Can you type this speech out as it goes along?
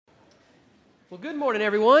Well, good morning,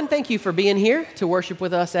 everyone. Thank you for being here to worship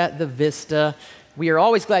with us at the Vista. We are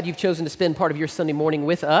always glad you've chosen to spend part of your Sunday morning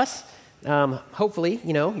with us. Hopefully,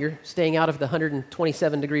 you're staying out of the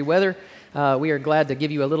 127-degree weather. We are glad to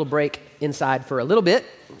give you a little break inside for a little bit.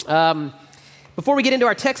 Before we get into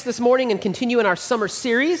our text this morning and continue in our summer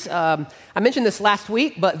series, I mentioned this last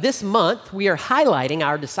week, but this month we are highlighting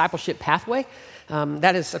our discipleship pathway.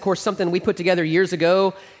 That is, of course, something we put together years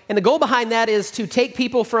ago. And the goal behind that is to take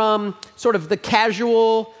people from sort of the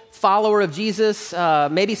casual follower of Jesus,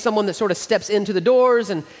 maybe someone that sort of steps into the doors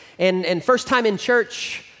and first time in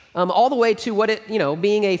church, all the way to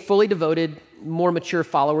being a fully devoted, more mature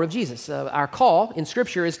follower of Jesus. Our call in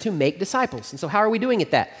Scripture is to make disciples. And so how are we doing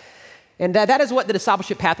at that? And that is what the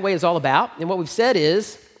discipleship pathway is all about. And what we've said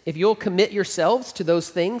is, if you'll commit yourselves to those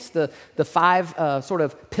things, the five sort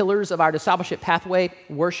of pillars of our discipleship pathway,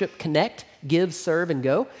 worship, connect, give, serve, and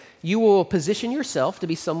go, you will position yourself to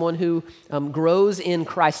be someone who grows in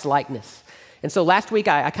Christ's likeness. And so last week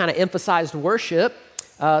I kind of emphasized worship.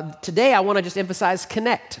 Today I want to just emphasize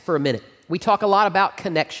connect for a minute. We talk a lot about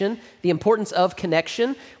connection, the importance of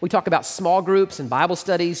connection. We talk about small groups and Bible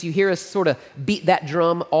studies. You hear us sort of beat that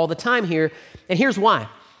drum all the time here. And here's why.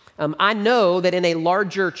 I know that in a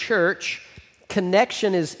larger church,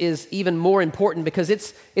 connection is even more important because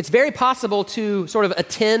it's very possible to sort of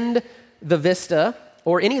attend the Vista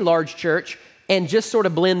or any large church and just sort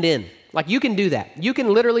of blend in. Like you can do that. You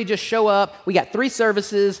can literally just show up. We got 3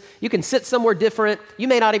 services. You can sit somewhere different. You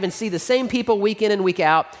may not even see the same people week in and week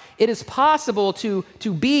out. It is possible to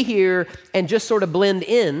be here and just sort of blend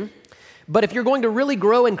in. But if you're going to really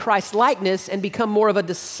grow in Christ's likeness and become more of a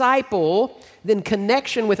disciple, then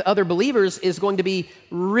connection with other believers is going to be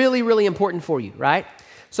really, really important for you, right?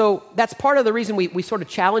 So that's part of the reason we sort of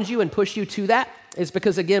challenge you and push you to that is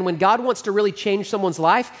because, again, when God wants to really change someone's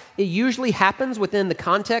life, it usually happens within the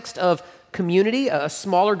context of community, a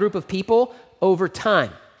smaller group of people over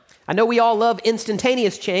time. I know we all love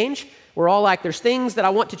instantaneous change. We're all like, there's things that I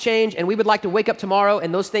want to change, and we would like to wake up tomorrow,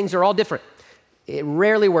 and those things are all different. It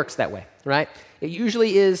rarely works that way, right? It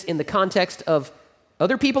usually is in the context of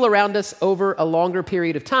other people around us over a longer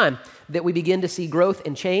period of time that we begin to see growth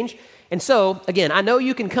and change. And so, again, I know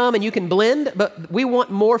you can come and you can blend, but we want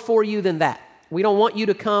more for you than that. We don't want you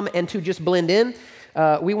to come and to just blend in.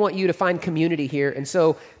 We want you to find community here. And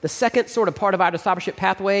so the second sort of part of our discipleship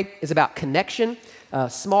pathway is about connection,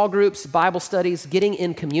 small groups, Bible studies, getting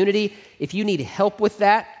in community. If you need help with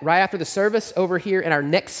that, right after the service over here in our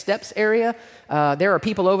next steps area, there are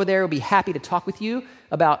people over there who will be happy to talk with you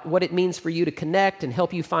about what it means for you to connect and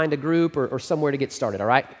help you find a group or somewhere to get started, all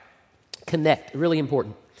right? Connect, really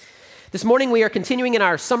important. This morning we are continuing in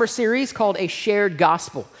our summer series called A Shared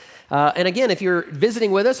Gospel. And again, if you're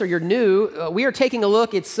visiting with us or you're new, we are taking a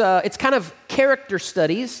look. It's kind of character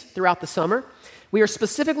studies throughout the summer. We are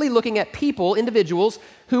specifically looking at people, individuals,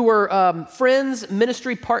 who were friends,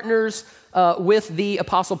 ministry partners with the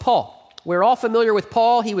Apostle Paul. We're all familiar with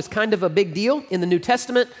Paul. He was kind of a big deal in the New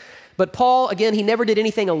Testament. But Paul, again, he never did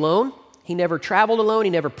anything alone. He never traveled alone. He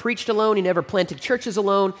never preached alone. He never planted churches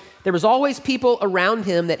alone. There was always people around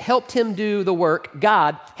him that helped him do the work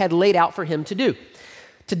God had laid out for him to do.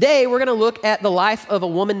 Today, we're going to look at the life of a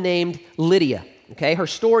woman named Lydia. Okay, her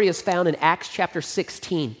story is found in Acts chapter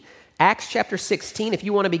 16. Acts chapter 16, if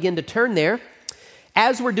you want to begin to turn there.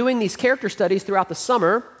 As we're doing these character studies throughout the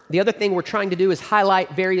summer, the other thing we're trying to do is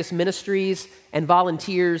highlight various ministries and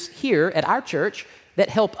volunteers here at our church that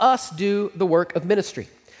help us do the work of ministry.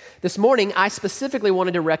 This morning, I specifically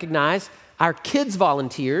wanted to recognize our kids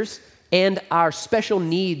volunteers and our special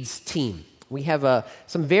needs team. We have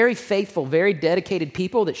some very faithful, very dedicated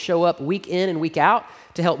people that show up week in and week out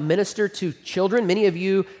to help minister to children. Many of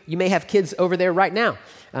you may have kids over there right now.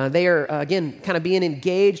 They are, again, kind of being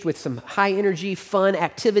engaged with some high-energy, fun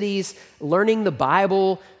activities, learning the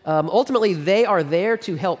Bible. Ultimately, they are there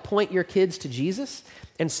to help point your kids to Jesus.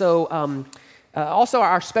 And so also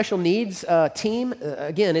our special needs team,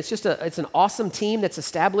 again, it's an awesome team that's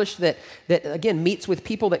established that again meets with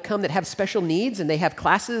people that come that have special needs, and they have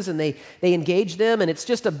classes and they engage them, and it's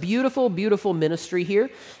just a beautiful, beautiful ministry here.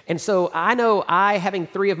 And so I know having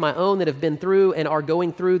 3 of my own that have been through and are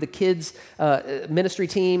going through the kids ministry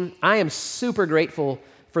team, I am super grateful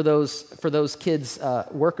for those kids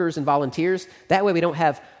workers and volunteers. That way we don't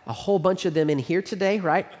have a whole bunch of them in here today,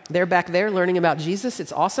 right? They're back there learning about Jesus.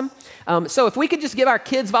 It's awesome. So if we could just give our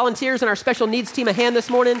kids volunteers and our special needs team a hand this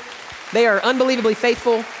morning. They are unbelievably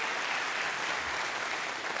faithful.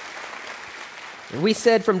 We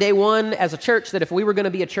said from day one as a church that if we were going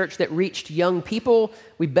to be a church that reached young people,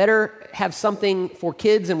 we better have something for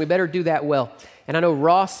kids and we better do that well. And I know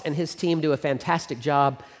Ross and his team do a fantastic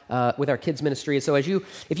job with our kids ministry. So if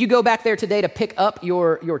you go back there today to pick up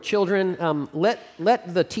your children,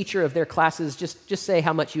 let the teacher of their classes just say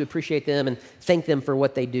how much you appreciate them and thank them for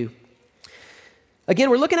what they do. Again,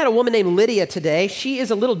 we're looking at a woman named Lydia today. She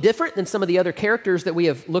is a little different than some of the other characters that we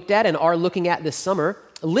have looked at and are looking at this summer.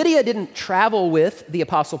 Lydia didn't travel with the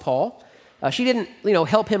Apostle Paul. She didn't,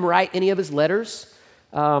 help him write any of his letters.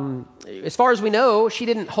 As far as we know, she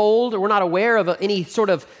didn't hold, or we're not aware of any sort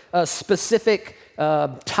of specific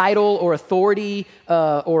title or authority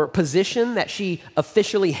or position that she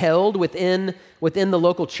officially held within the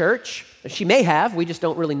local church. She may have. We just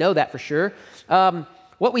don't really know that for sure.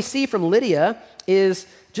 What we see from Lydia is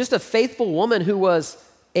just a faithful woman who was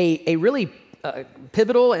a really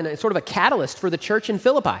pivotal and sort of a catalyst for the church in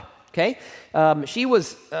Philippi, okay? She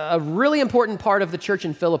was a really important part of the church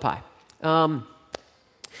in Philippi.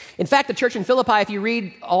 In fact, the church in Philippi, if you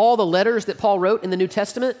read all the letters that Paul wrote in the New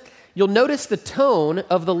Testament, you'll notice the tone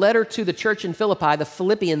of the letter to the church in Philippi, the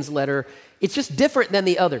Philippians letter. It's just different than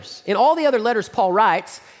the others. In all the other letters Paul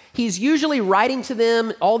writes, he's usually writing to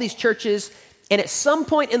them, all these churches, and at some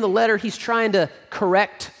point in the letter, he's trying to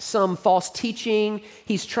correct some false teaching.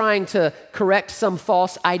 He's trying to correct some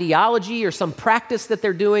false ideology or some practice that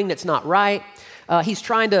they're doing that's not right. He's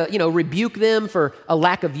trying to, rebuke them for a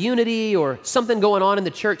lack of unity or something going on in the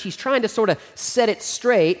church. He's trying to sort of set it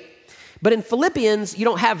straight. But in Philippians, you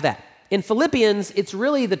don't have that. In Philippians, it's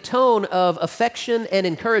really the tone of affection and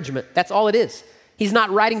encouragement. That's all it is. He's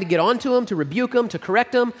not writing to get onto them, to rebuke them, to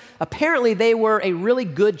correct them. Apparently, they were a really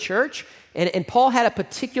good church. And Paul had a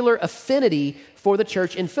particular affinity for the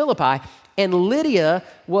church in Philippi. And Lydia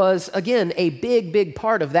was, again, a big, big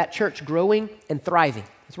part of that church growing and thriving.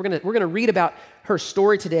 So we're going to read about her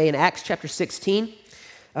story today in Acts chapter 16.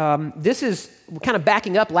 This is kind of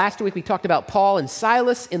backing up. Last week we talked about Paul and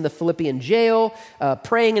Silas in the Philippian jail,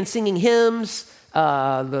 praying and singing hymns,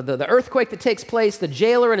 the earthquake that takes place, the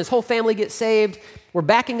jailer and his whole family get saved. We're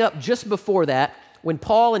backing up just before that when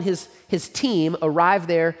Paul and his team arrive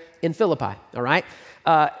there in Philippi, all right?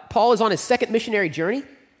 Paul is on his second missionary journey.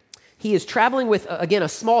 He is traveling with, again, a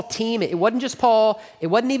small team. It wasn't just Paul. It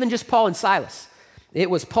wasn't even just Paul and Silas. It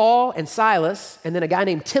was Paul and Silas, and then a guy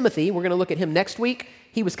named Timothy. We're going to look at him next week.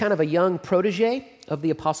 He was kind of a young protege of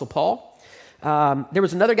the Apostle Paul. There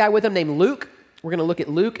was another guy with him named Luke. We're going to look at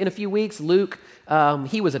Luke in a few weeks. Luke,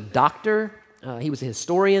 he was a doctor. He was a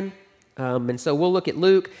historian. And so we'll look at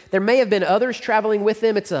Luke. There may have been others traveling with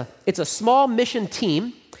them. It's a small mission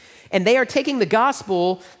team, and they are taking the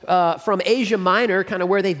gospel from Asia Minor, kind of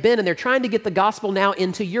where they've been, and they're trying to get the gospel now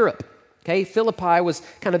into Europe. Okay, Philippi was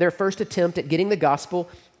kind of their first attempt at getting the gospel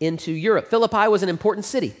into Europe. Philippi was an important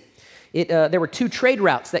city. There were two trade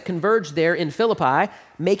routes that converged there in Philippi,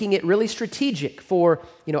 making it really strategic for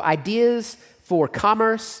ideas, for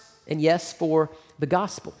commerce, and yes, for the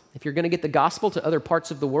gospel. If you're going to get the gospel to other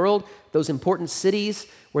parts of the world, those important cities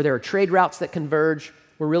where there are trade routes that converge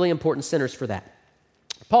were really important centers for that.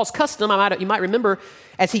 Paul's custom, you might remember,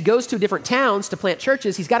 as he goes to different towns to plant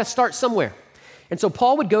churches, he's got to start somewhere. And so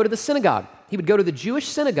Paul would go to the synagogue. He would go to the Jewish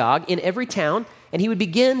synagogue in every town, and he would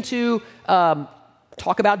begin to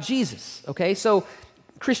talk about Jesus. Okay, so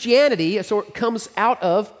Christianity comes out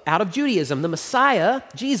of Judaism. The Messiah,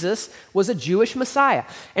 Jesus, was a Jewish Messiah.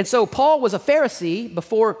 And so Paul was a Pharisee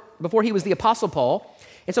before he was the Apostle Paul.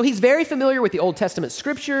 And so he's very familiar with the Old Testament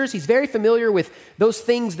scriptures. He's very familiar with those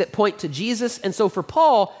things that point to Jesus. And so for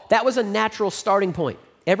Paul, that was a natural starting point.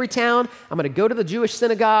 Every town, I'm going to go to the Jewish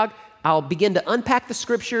synagogue. I'll begin to unpack the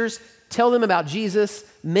scriptures, tell them about Jesus.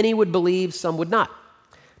 Many would believe, some would not.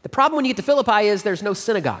 The problem when you get to Philippi is there's no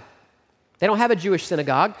synagogue. They don't have a Jewish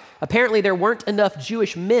synagogue. Apparently, there weren't enough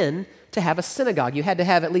Jewish men to have a synagogue. You had to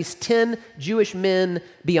have at least 10 Jewish men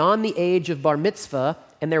beyond the age of bar mitzvah,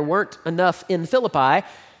 and there weren't enough in Philippi.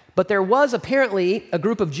 But there was apparently a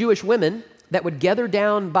group of Jewish women that would gather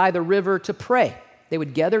down by the river to pray. They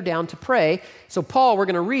would gather down to pray. So Paul, we're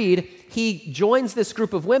going to read, he joins this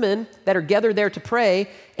group of women that are gathered there to pray,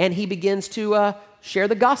 and he begins to share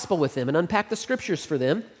the gospel with them and unpack the scriptures for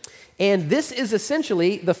them. And this is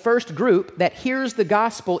essentially the first group that hears the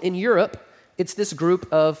gospel in Europe. It's this group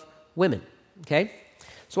of women, okay?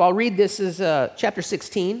 So I'll read this as chapter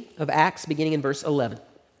 16 of Acts, beginning in verse 11.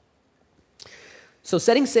 So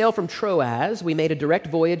setting sail from Troas, we made a direct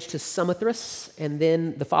voyage to Samothrace, and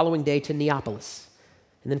then the following day to Neapolis.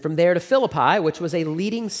 And then from there to Philippi, which was a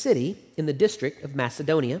leading city in the district of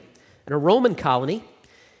Macedonia, and a Roman colony.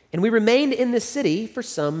 And we remained in this city for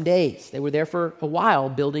some days. They were there for a while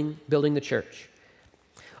building the church.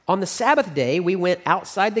 On the Sabbath day, we went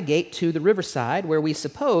outside the gate to the riverside where we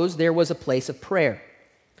supposed there was a place of prayer.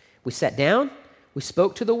 We sat down, we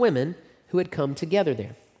spoke to the women who had come together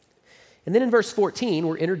there. And then in verse 14,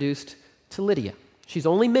 we're introduced to Lydia. She's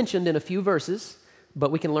only mentioned in a few verses,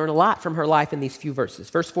 but we can learn a lot from her life in these few verses.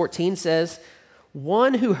 Verse 14 says,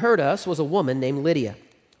 "One who heard us was a woman named Lydia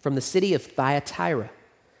from the city of Thyatira,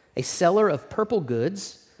 a seller of purple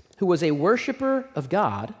goods, who was a worshiper of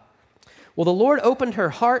God. Well, the Lord opened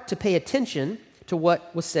her heart to pay attention to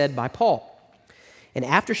what was said by Paul. And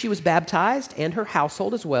after she was baptized, and her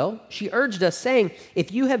household as well, she urged us, saying,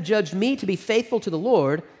 'If you have judged me to be faithful to the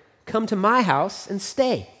Lord, come to my house and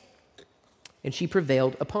stay.' And she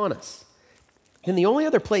prevailed upon us." Then the only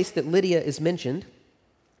other place that Lydia is mentioned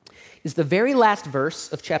is the very last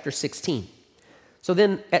verse of chapter 16. So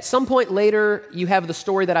then at some point later, you have the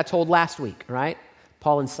story that I told last week, right?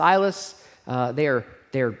 Paul and Silas, they're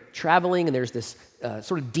traveling, and there's this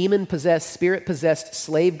sort of demon-possessed, spirit-possessed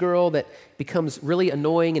slave girl that becomes really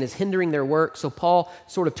annoying and is hindering their work. So Paul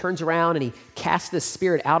sort of turns around and he casts this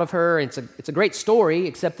spirit out of her. And it's a great story,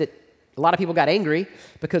 except that a lot of people got angry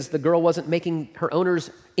because the girl wasn't making her owners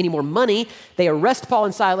any more money. They arrest Paul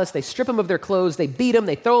and Silas. They strip them of their clothes. They beat them.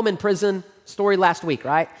 They throw them in prison. Story last week,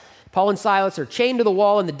 right? Paul and Silas are chained to the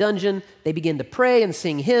wall in the dungeon. They begin to pray and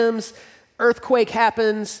sing hymns. Earthquake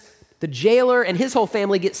happens. The jailer and his whole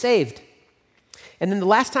family get saved. And then the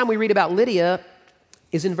last time we read about Lydia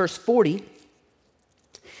is in verse 40.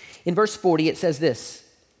 In verse 40, it says this,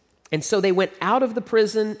 "And so they went out of the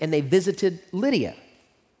prison and they visited Lydia."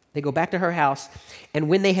 They go back to her house. "And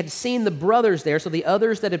when they had seen the brothers there," so the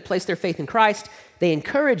others that had placed their faith in Christ, "they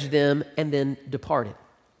encouraged them and then departed."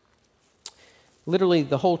 Literally,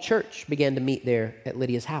 the whole church began to meet there at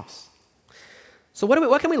Lydia's house. So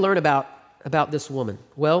what can we learn about this woman?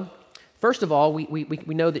 Well, first of all, we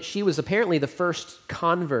know that she was apparently the first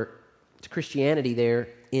convert to Christianity there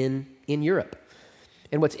in Europe.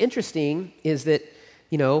 And what's interesting is that,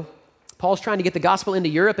 Paul's trying to get the gospel into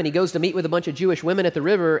Europe, and he goes to meet with a bunch of Jewish women at the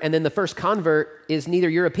river, and then the first convert is neither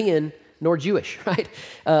European nor Jewish, right?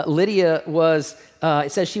 Lydia was,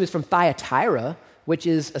 it says she was from Thyatira, which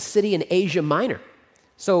is a city in Asia Minor.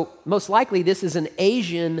 So most likely this is an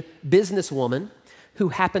Asian businesswoman who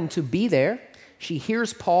happened to be there. She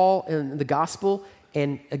hears Paul and the gospel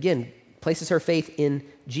and, again, places her faith in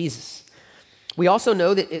Jesus. We also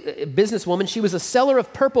know that a businesswoman, she was a seller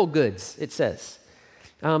of purple goods, it says.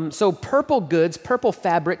 So purple goods, purple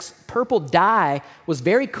fabrics, purple dye was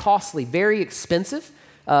very costly, very expensive.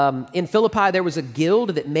 In Philippi, there was a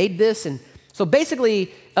guild that made this. And so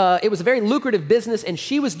basically, it was a very lucrative business, and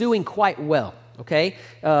she was doing quite well, okay?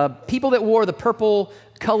 People that wore the purple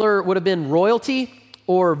color would have been royalty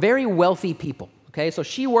or very wealthy people, okay? So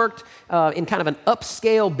she worked in kind of an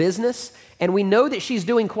upscale business, and we know that she's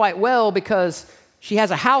doing quite well because she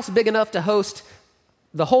has a house big enough to host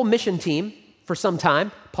the whole mission team for some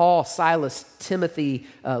time: Paul, Silas, Timothy,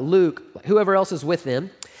 Luke, whoever else is with them.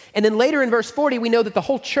 And then later in verse 40, we know that the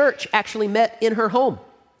whole church actually met in her home.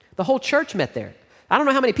 The whole church met there. I don't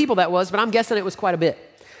know how many people that was, but I'm guessing it was quite a bit.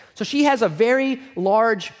 So she has a very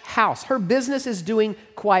large house. Her business is doing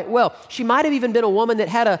quite well. She might have even been a woman that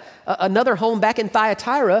had another home back in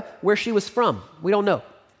Thyatira where she was from. We don't know.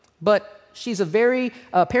 But she's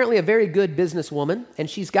apparently a very good businesswoman, and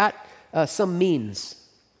she's got some means.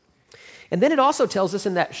 And then it also tells us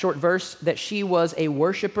in that short verse that she was a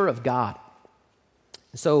worshiper of God.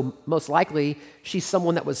 So most likely, she's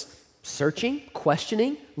someone that was searching,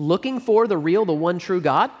 questioning, looking for the one true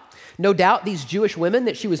God. No doubt these Jewish women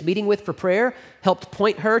that she was meeting with for prayer helped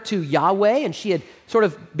point her to Yahweh, and she had sort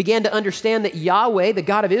of began to understand that Yahweh, the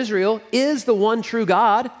God of Israel, is the one true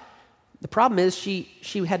God. The problem is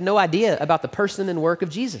she had no idea about the person and work of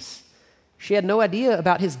Jesus. She had no idea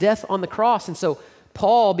about his death on the cross, and so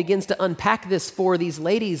Paul begins to unpack this for these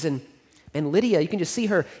ladies, and Lydia, you can just see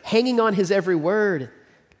her hanging on his every word.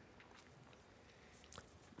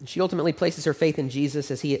 And she ultimately places her faith in Jesus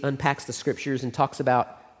as he unpacks the scriptures and talks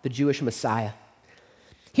about the Jewish Messiah.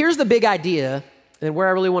 Here's the big idea, and where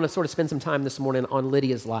I really want to sort of spend some time this morning on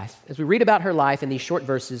Lydia's life. As we read about her life in these short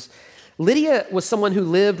verses, Lydia was someone who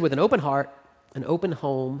lived with an open heart, an open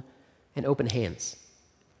home, and open hands.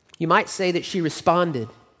 You might say that she responded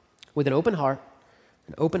with an open heart,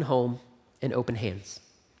 an open home, and open hands.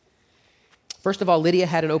 First of all, Lydia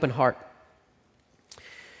had an open heart.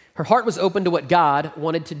 Her heart was open to what God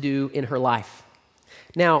wanted to do in her life.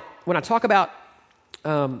 Now, when I talk about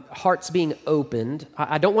hearts being opened,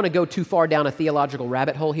 I don't want to go too far down a theological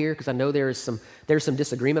rabbit hole here because I know there's some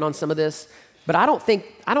disagreement on some of this. But I don't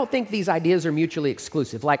think these ideas are mutually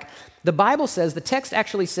exclusive. Like the Bible says, the text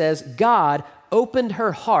actually says, God opened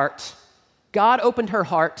her heart. God opened her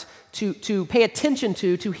heart to pay attention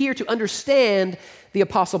to hear, to understand the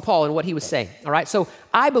Apostle Paul and what he was saying, all right? So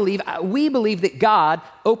we believe that God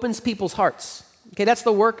opens people's hearts. Okay, that's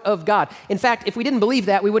the work of God. In fact, if we didn't believe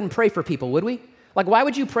that, we wouldn't pray for people, would we? Like, why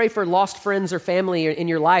would you pray for lost friends or family in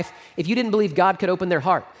your life if you didn't believe God could open their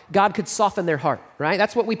heart? God could soften their heart, right?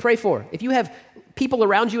 That's what we pray for. If you have people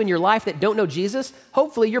around you in your life that don't know Jesus,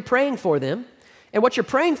 hopefully you're praying for them. And what you're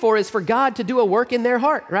praying for is for God to do a work in their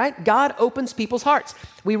heart, right? God opens people's hearts.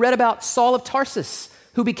 We read about Saul of Tarsus,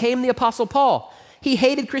 who became the Apostle Paul. He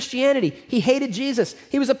hated Christianity. He hated Jesus.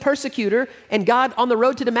 He was a persecutor, and God on the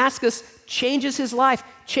road to Damascus changes his life,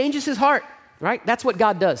 changes his heart, right? That's what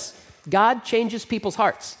God does. God changes people's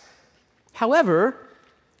hearts. However,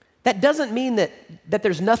 that doesn't mean that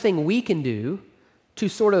there's nothing we can do to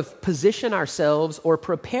sort of position ourselves or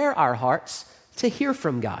prepare our hearts to hear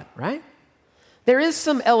from God, right? There is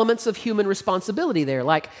some elements of human responsibility there.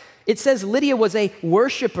 Like it says Lydia was a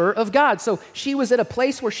worshiper of God. So she was at a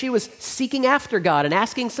place where she was seeking after God and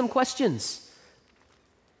asking some questions.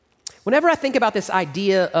 Whenever I think about this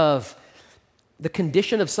idea of the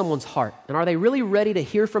condition of someone's heart, and are they really ready to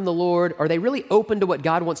hear from the Lord? Are they really open to what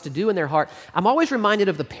God wants to do in their heart? I'm always reminded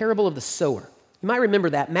of the parable of the sower. You might remember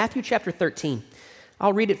that, Matthew chapter 13.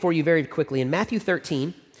 I'll read it for you very quickly. In Matthew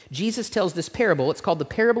 13, Jesus tells this parable. It's called the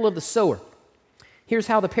parable of the sower. Here's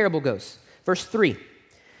how the parable goes. Verse 3.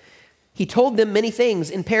 He told them many things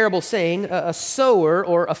in parables, saying, a sower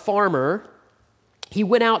or a farmer, he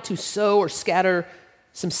went out to sow or scatter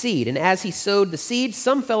some seed. And as he sowed the seed,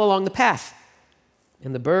 some fell along the path.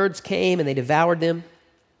 And the birds came and they devoured them.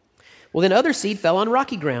 Well, then other seed fell on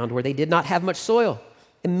rocky ground where they did not have much soil.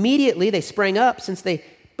 Immediately they sprang up since they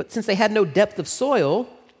had no depth of soil.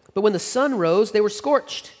 But when the sun rose, they were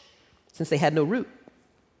scorched since they had no root.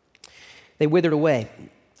 They withered away.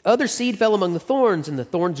 Other seed fell among the thorns, and the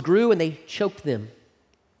thorns grew, and they choked them.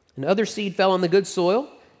 And other seed fell on the good soil,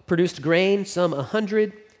 produced grain, some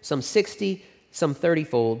 100, some 60, some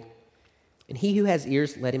 30-fold. And he who has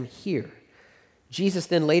ears, let him hear. Jesus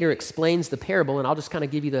then later explains the parable, and I'll just kind of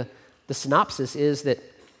give you the synopsis, is that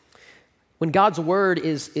when God's word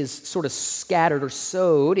is sort of scattered or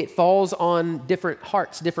sowed, it falls on different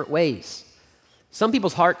hearts, different ways. Some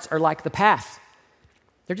people's hearts are like the path.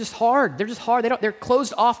 They're just hard. They're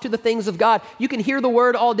closed off to the things of God. You can hear the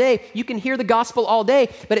word all day. You can hear the gospel all day,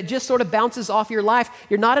 but it just sort of bounces off your life.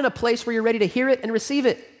 You're not in a place where you're ready to hear it and receive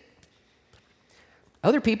it.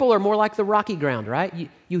 Other people are more like the rocky ground, right?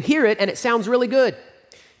 You hear it and it sounds really good.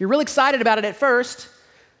 You're really excited about it at first,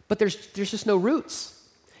 but there's just no roots.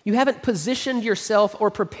 You haven't positioned yourself or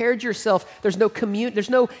prepared yourself. There's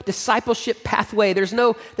no discipleship pathway. There's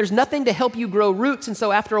nothing to help you grow roots. And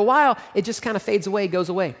so after a while, it just kind of fades away, goes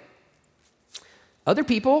away. Other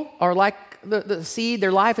people are like the seed.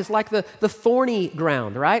 Their life is like the thorny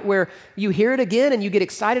ground, right? Where you hear it again and you get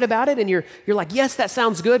excited about it and you're like, yes, that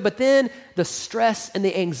sounds good. But then the stress and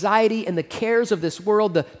the anxiety and the cares of this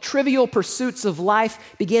world, the trivial pursuits of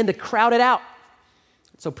life begin to crowd it out.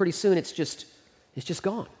 So pretty soon it's just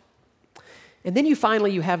gone. And then you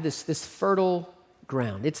have this fertile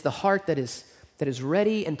ground. It's the heart that is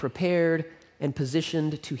ready and prepared and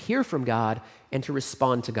positioned to hear from God and to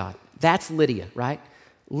respond to God. That's Lydia, right?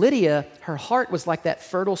 Lydia, her heart was like that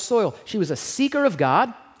fertile soil. She was a seeker of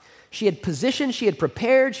God. She had positioned, she had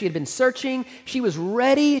prepared, she had been searching. She was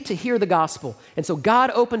ready to hear the gospel. And so God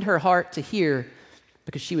opened her heart to hear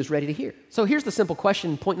because she was ready to hear. So here's the simple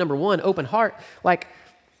question, point number one, open heart. Like,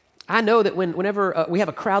 I know that whenever we have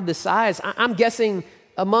a crowd this size, I'm guessing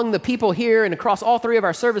among the people here and across all three of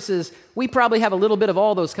our services, we probably have a little bit of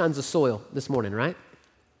all those kinds of soil this morning, right?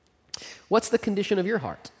 What's the condition of your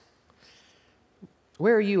heart?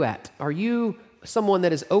 Where are you at? Are you someone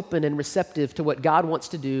that is open and receptive to what God wants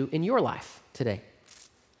to do in your life today?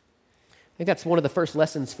 I think that's one of the first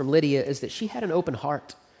lessons from Lydia is that she had an open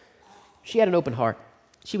heart. She had an open heart.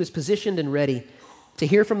 She was positioned and ready to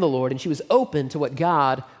hear from the Lord, and she was open to what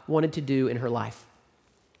God wanted to do in her life.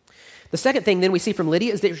 The second thing then we see from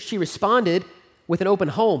Lydia is that she responded with an open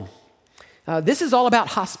home. This is all about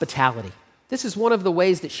hospitality. This is one of the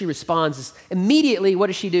ways that she responds is immediately, what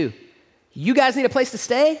does she do? You guys need a place to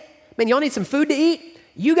stay? Man, y'all need some food to eat?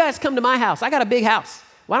 You guys come to my house. I got a big house.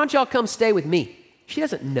 Why don't y'all come stay with me? She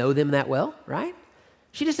doesn't know them that well, right?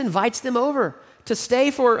 She just invites them over to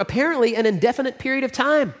stay for apparently an indefinite period of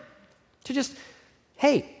time. To just,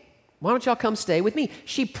 hey, why don't y'all come stay with me?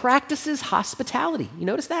 She practices hospitality. You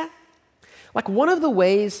notice that? Like one of the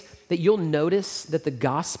ways that you'll notice that the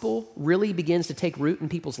gospel really begins to take root in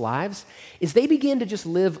people's lives is they begin to just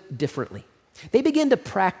live differently. They begin to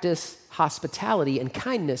practice hospitality and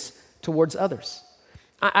kindness towards others.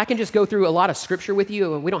 I can just go through a lot of scripture with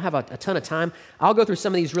you. We don't have a ton of time. I'll go through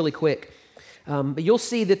some of these really quick. But you'll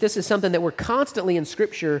see that this is something that we're constantly in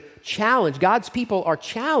Scripture challenged. God's people are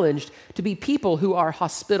challenged to be people who are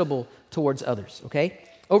hospitable towards others, okay?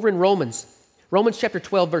 Over in Romans chapter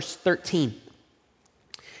 12, verse 13.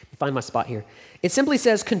 Let me find my spot here. It simply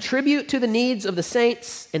says, contribute to the needs of the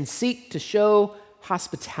saints and seek to show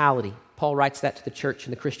hospitality. Paul writes that to the church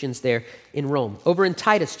and the Christians there in Rome. Over in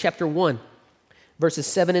Titus chapter 1, verses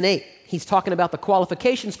 7 and 8, he's talking about the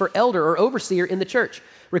qualifications for elder or overseer in the church,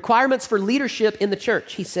 requirements for leadership in the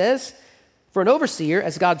church. He says, for an overseer,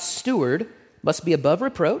 as God's steward, must be above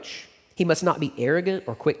reproach. He must not be arrogant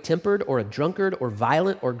or quick-tempered or a drunkard or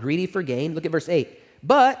violent or greedy for gain. Look at verse 8.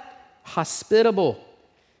 But hospitable,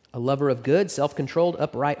 a lover of good, self-controlled,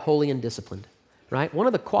 upright, holy, and disciplined. Right? One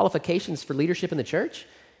of the qualifications for leadership in the church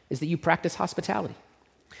is that you practice hospitality.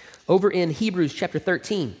 Over in Hebrews chapter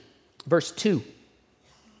 13, verse 2.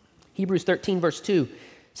 Hebrews 13, verse 2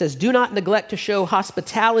 says, do not neglect to show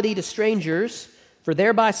hospitality to strangers, for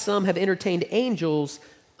thereby some have entertained angels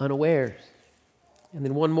unawares. And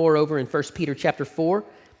then one more over in 1 Peter chapter 4,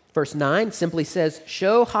 verse 9, simply says,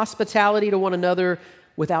 show hospitality to one another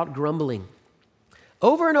without grumbling.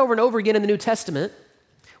 Over and over and over again in the New Testament,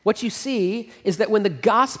 what you see is that when the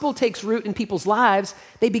gospel takes root in people's lives,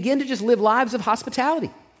 they begin to just live lives of hospitality.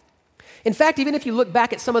 In fact, even if you look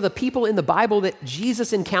back at some of the people in the Bible that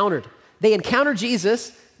Jesus encountered, they encounter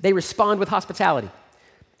Jesus, they respond with hospitality.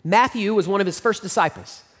 Matthew was one of his first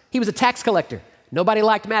disciples. He was a tax collector. Nobody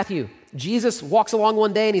liked Matthew. Jesus walks along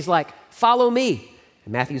one day and he's like, follow me.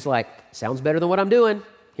 And Matthew's like, sounds better than what I'm doing.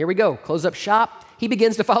 Here we go. Close up shop. He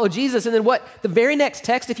begins to follow Jesus. And then what? The very next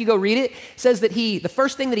text, if you go read it, says that the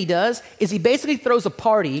first thing that he does is he basically throws a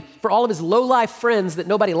party for all of his low-life friends that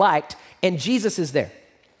nobody liked, and Jesus is there.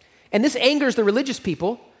 And this angers the religious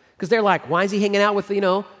people because they're like, why is he hanging out with,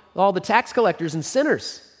 all the tax collectors and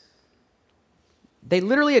sinners? They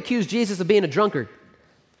literally accuse Jesus of being a drunkard.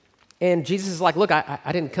 And Jesus is like, look,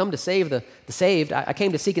 I didn't come to save the saved. I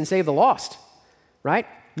came to seek and save the lost, right?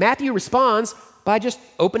 Matthew responds by just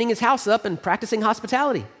opening his house up and practicing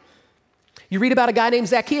hospitality. You read about a guy named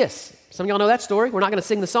Zacchaeus. Some of y'all know that story. We're not going to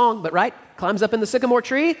sing the song, but right? Climbs up in the sycamore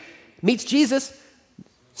tree, meets Jesus,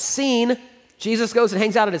 seen. Jesus goes and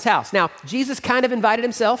hangs out at his house. Now, Jesus kind of invited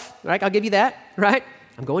himself, right? I'll give you that, right?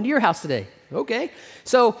 I'm going to your house today. Okay.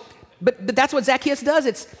 So, but that's what Zacchaeus does.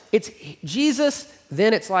 It's Jesus,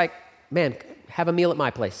 then it's like, man, have a meal at my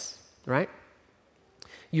place, right?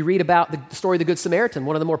 You read about the story of the Good Samaritan,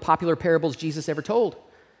 one of the more popular parables Jesus ever told.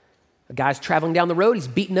 A guy's traveling down the road, he's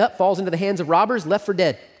beaten up, falls into the hands of robbers, left for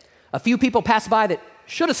dead. A few people pass by that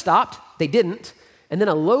should have stopped, they didn't, and then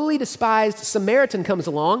a lowly despised Samaritan comes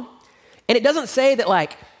along, and it doesn't say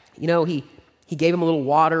that he gave him a little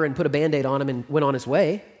water and put a Band-Aid on him and went on his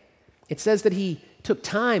way. It says that he took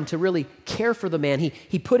time to really care for the man.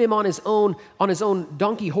 He put him on his own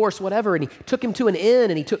donkey, horse, whatever, and he took him to an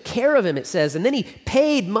inn and he took care of him, it says. And then he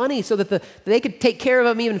paid money so that they could take care of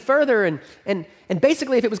him even further. And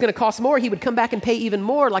basically, if it was going to cost more, he would come back and pay even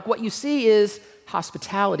more. Like what you see is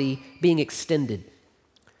hospitality being extended.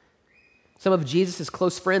 Some of Jesus'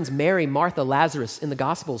 close friends, Mary, Martha, Lazarus, in the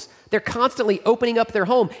Gospels, they're constantly opening up their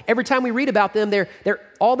home. Every time we read about them,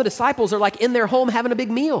 all the disciples are like in their home having a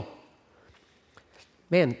big meal.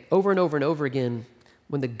 Man, over and over and over again,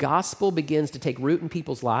 when the gospel begins to take root in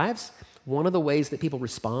people's lives, one of the ways that people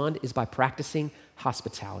respond is by practicing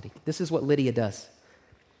hospitality. This is what Lydia does.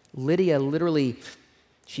 Lydia literally,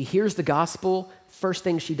 she hears the gospel. First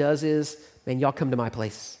thing she does is, man, y'all come to my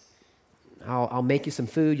place. I'll make you some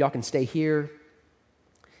food. Y'all can stay here.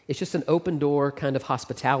 It's just an open door kind of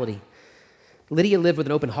hospitality. Lydia lived with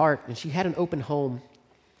an open heart, and she had an open home.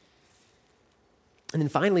 And then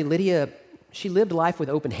finally, Lydia, she lived life with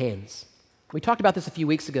open hands. We talked about this a few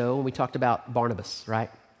weeks ago when we talked about Barnabas, right?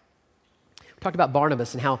 We talked about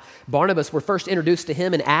Barnabas and how Barnabas, we're first introduced to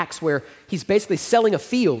him in Acts, where he's basically selling a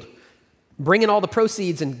field, bringing all the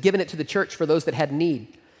proceeds and giving it to the church for those that had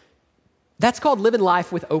need. That's called living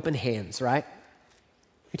life with open hands, right?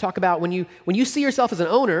 We talk about when you see yourself as an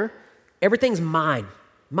owner, everything's mine.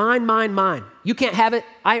 Mine, mine, mine. You can't have it.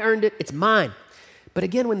 I earned it. It's mine. But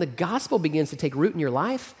again, when the gospel begins to take root in your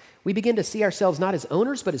life, we begin to see ourselves not as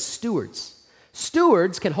owners, but as stewards.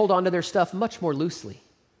 Stewards can hold on to their stuff much more loosely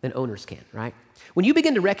than owners can, right? When you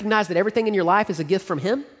begin to recognize that everything in your life is a gift from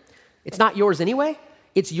Him, it's not yours anyway.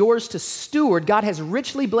 It's yours to steward. God has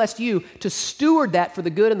richly blessed you to steward that for the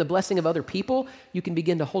good and the blessing of other people. You can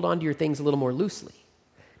begin to hold on to your things a little more loosely.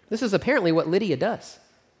 This is apparently what Lydia does.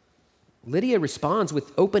 Lydia responds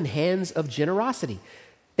with open hands of generosity.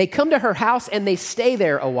 They come to her house and they stay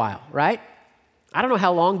there a while, right? I don't know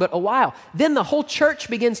how long, but a while. Then the whole church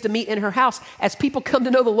begins to meet in her house. As people come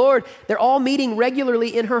to know the Lord, they're all meeting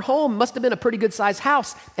regularly in her home. Must have been a pretty good sized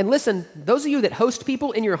house. And listen, those of you that host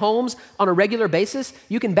people in your homes on a regular basis,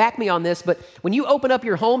 you can back me on this, but when you open up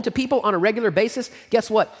your home to people on a regular basis, guess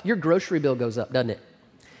what? Your grocery bill goes up, doesn't it?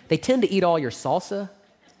 They tend to eat all your salsa,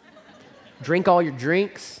 drink all your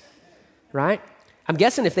drinks, right? I'm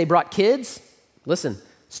guessing if they brought kids, listen,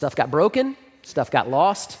 stuff got broken, stuff got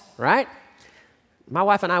lost, right? My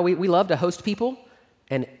wife and I, we love to host people,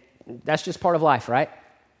 and that's just part of life, right?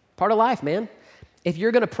 Part of life, man. If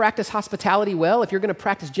you're going to practice hospitality well, if you're going to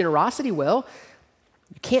practice generosity well,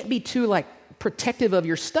 you can't be too protective of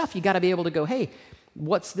your stuff. You got to be able to go, hey,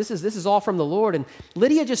 this is all from the Lord. And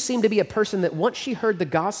Lydia just seemed to be a person that once she heard the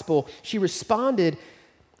gospel, she responded,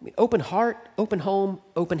 open heart, open home,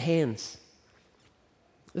 open hands.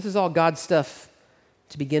 This is all God's stuff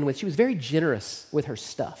to begin with. She was very generous with her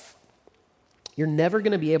stuff. You're never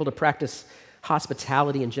going to be able to practice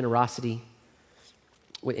hospitality and generosity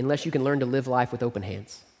unless you can learn to live life with open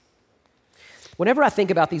hands. Whenever I think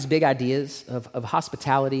about these big ideas of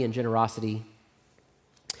hospitality and generosity,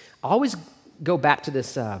 I always go back to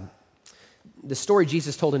this the story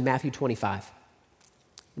Jesus told in Matthew 25.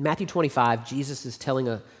 In Matthew 25, Jesus is telling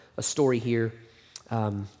a story here,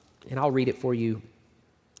 and I'll read it for you.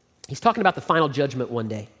 He's talking about the final judgment one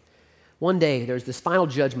day. One day, there's this final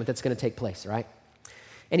judgment that's going to take place, right?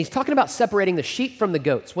 And he's talking about separating the sheep from the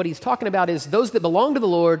goats. What he's talking about is those that belong to the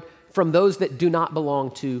Lord from those that do not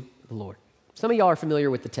belong to the Lord. Some of y'all are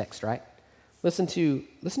familiar with the text, right? Listen to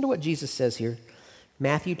what Jesus says here.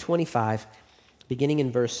 Matthew 25, beginning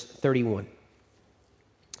in verse 31.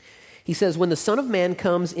 He says, "When the Son of Man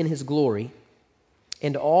comes in his glory,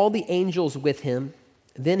 and all the angels with him,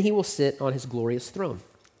 then he will sit on his glorious throne.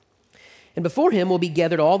 And before him will be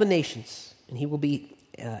gathered all the nations, and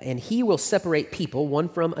he will separate people one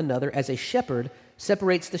from another as a shepherd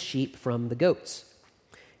separates the sheep from the goats.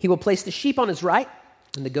 He will place the sheep on his right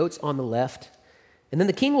and the goats on the left. And then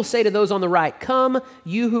the king will say to those on the right, 'Come,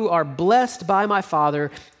 you who are blessed by my Father,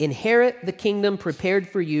 inherit the kingdom prepared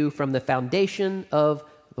for you from the foundation of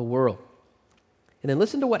the world.'" And then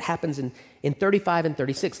listen to what happens in 35 and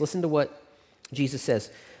 36. Listen to what Jesus says.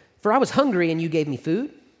 "For I was hungry and you gave me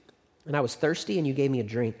food, and I was thirsty and you gave me a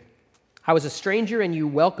drink. I was a stranger and you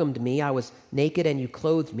welcomed me. I was naked and you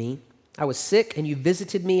clothed me. I was sick and you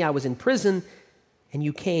visited me. I was in prison and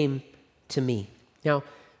you came to me." Now,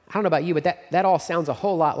 I don't know about you, but that all sounds a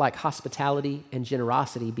whole lot like hospitality and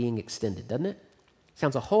generosity being extended, doesn't it?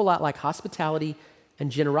 Sounds a whole lot like hospitality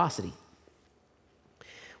and generosity.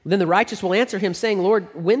 Then the righteous will answer him saying, "Lord,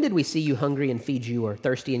 when did we see you hungry and feed you, or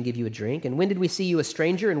thirsty and give you a drink? And when did we see you a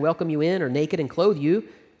stranger and welcome you in, or naked and clothe you?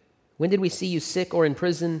 When did we see you sick or in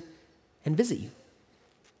prison and visit you?"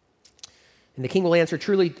 And the king will answer,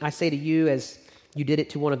 "Truly, I say to you, as you did it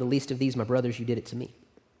to one of the least of these, my brothers, you did it to me."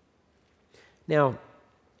 Now,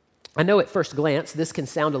 I know at first glance, this can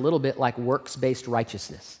sound a little bit like works-based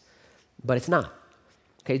righteousness, but it's not.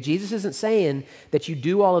 Okay, Jesus isn't saying that you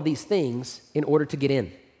do all of these things in order to get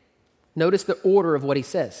in. Notice the order of what he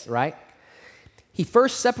says, right? He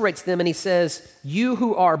first separates them and he says, "You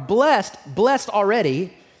who are blessed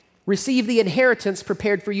already, receive the inheritance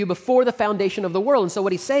prepared for you before the foundation of the world." And so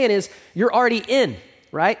what he's saying is, you're already in,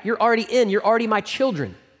 right? You're already in. You're already my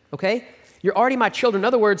children, okay? You're already my children. In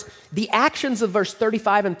other words, the actions of verse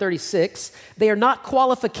 35 and 36, they are not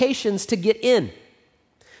qualifications to get in.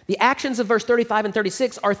 The actions of verse 35 and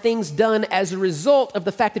 36 are things done as a result of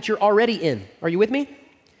the fact that you're already in. Are you with me?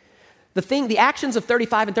 The actions of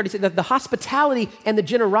 35 and 36, the hospitality and the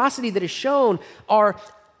generosity that is shown are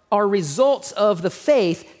results of the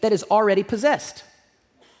faith that is already possessed.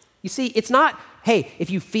 You see, it's not, hey, if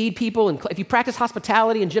you feed people and if you practice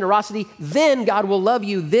hospitality and generosity, then God will love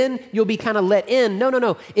you, then you'll be kind of let in.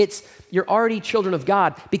 No. It's you're already children of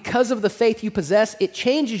God. Because of the faith you possess, it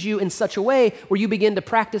changes you in such a way where you begin to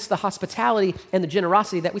practice the hospitality and the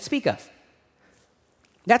generosity that we speak of.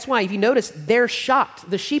 That's why, if you notice, they're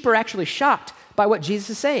shocked. The sheep are actually shocked by what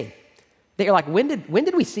Jesus is saying. They're like, when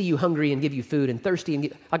did we see you hungry and give you food and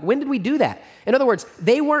thirsty? When did we do that? In other words,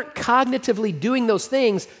 they weren't cognitively doing those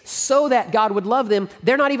things so that God would love them.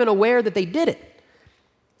 They're not even aware that they did it.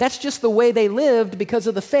 That's just the way they lived because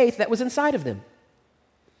of the faith that was inside of them.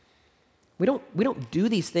 We don't do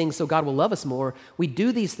these things so God will love us more. We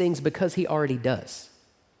do these things because he already does.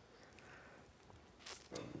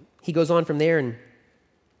 He goes on from there and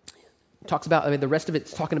talks about, the rest of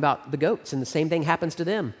it's talking about the goats, and the same thing happens to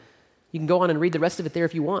them. You can go on and read the rest of it there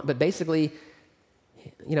if you want, but basically,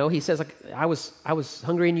 He says, like, I was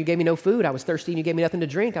hungry and you gave me no food. I was thirsty and you gave me nothing to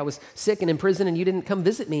drink. I was sick and in prison and you didn't come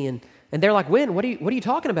visit me. And they're like, when? What are you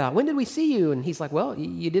talking about? When did we see you? And he's like, well,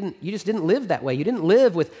 you just didn't live that way. You didn't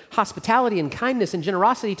live with hospitality and kindness and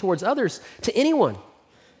generosity towards others to anyone.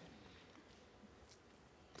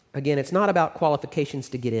 Again, it's not about qualifications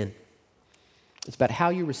to get in. It's about how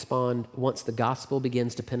you respond once the gospel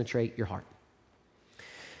begins to penetrate your heart.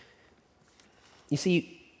 You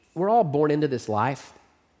see, we're all born into this life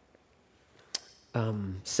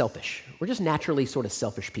selfish. We're just naturally sort of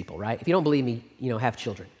selfish people, right? If you don't believe me, have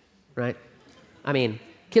children, right? I mean,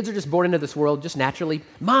 kids are just born into this world just naturally,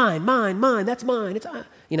 mine, that's mine. It's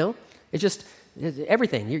just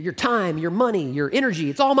everything. Your time, your money, your energy,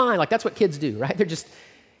 it's all mine. Like, that's what kids do, right?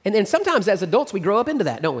 And then sometimes as adults, we grow up into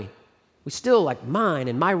that, don't we? We still like mine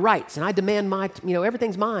and my rights, and I demand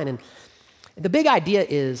everything's mine. And the big idea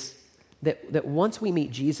is that once we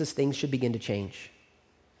meet Jesus, things should begin to change.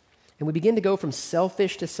 And we begin to go from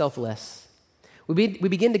selfish to selfless. We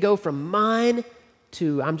begin to go from mine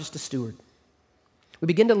to I'm just a steward. We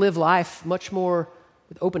begin to live life much more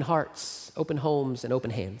with open hearts, open homes, and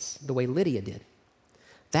open hands, the way Lydia did.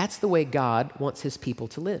 That's the way God wants his people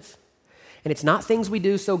to live. And it's not things we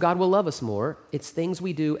do so God will love us more. It's things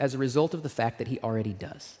we do as a result of the fact that he already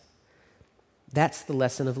does. That's the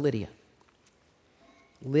lesson of Lydia.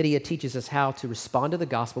 Lydia teaches us how to respond to the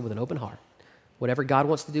gospel with an open heart. Whatever God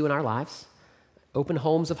wants to do in our lives, open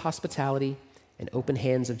homes of hospitality and open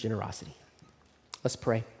hands of generosity. Let's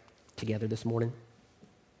pray together this morning.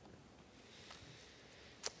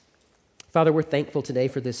 Father, we're thankful today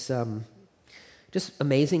for this just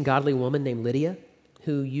amazing godly woman named Lydia,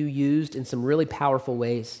 who you used in some really powerful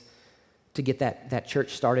ways to get that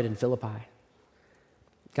church started in Philippi.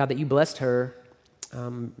 God, that you blessed her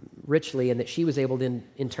richly and that she was able to,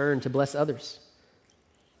 in turn, to bless others.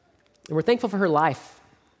 And we're thankful for her life.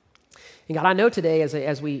 And God, I know today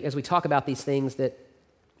as we talk about these things that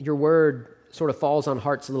your word sort of falls on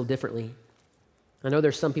hearts a little differently. I know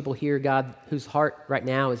there's some people here, God, whose heart right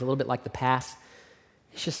now is a little bit like the past.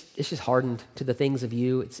 It's just hardened to the things of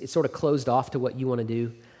you. It's sort of closed off to what you want to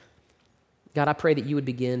do. God, I pray that you would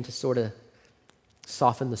begin to sort of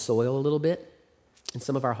soften the soil a little bit in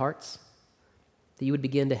some of our hearts, that you would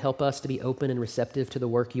begin to help us to be open and receptive to the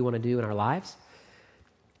work you want to do in our lives.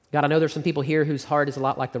 God, I know there's some people here whose heart is a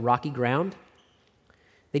lot like the rocky ground.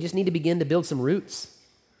 They just need to begin to build some roots.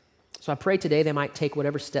 So I pray today they might take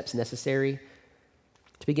whatever steps necessary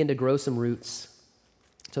to begin to grow some roots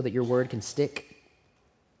so that your word can stick.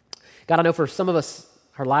 God, I know for some of us,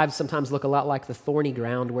 our lives sometimes look a lot like the thorny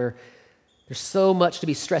ground where there's so much to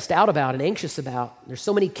be stressed out about and anxious about. There's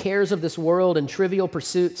so many cares of this world and trivial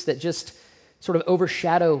pursuits that just sort of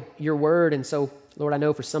overshadow your word. And so, Lord, I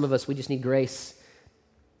know for some of us, we just need grace,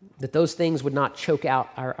 that those things would not choke out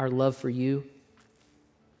our love for you.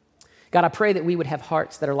 God, I pray that we would have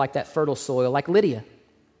hearts that are like that fertile soil, like Lydia,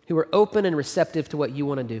 who are open and receptive to what you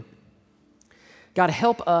want to do. God,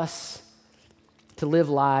 help us to live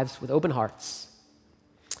lives with open hearts,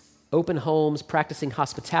 open homes, practicing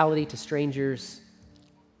hospitality to strangers,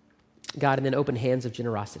 God, and then open hands of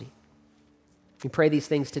generosity. We pray these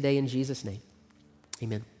things today in Jesus' name.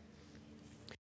 Amen.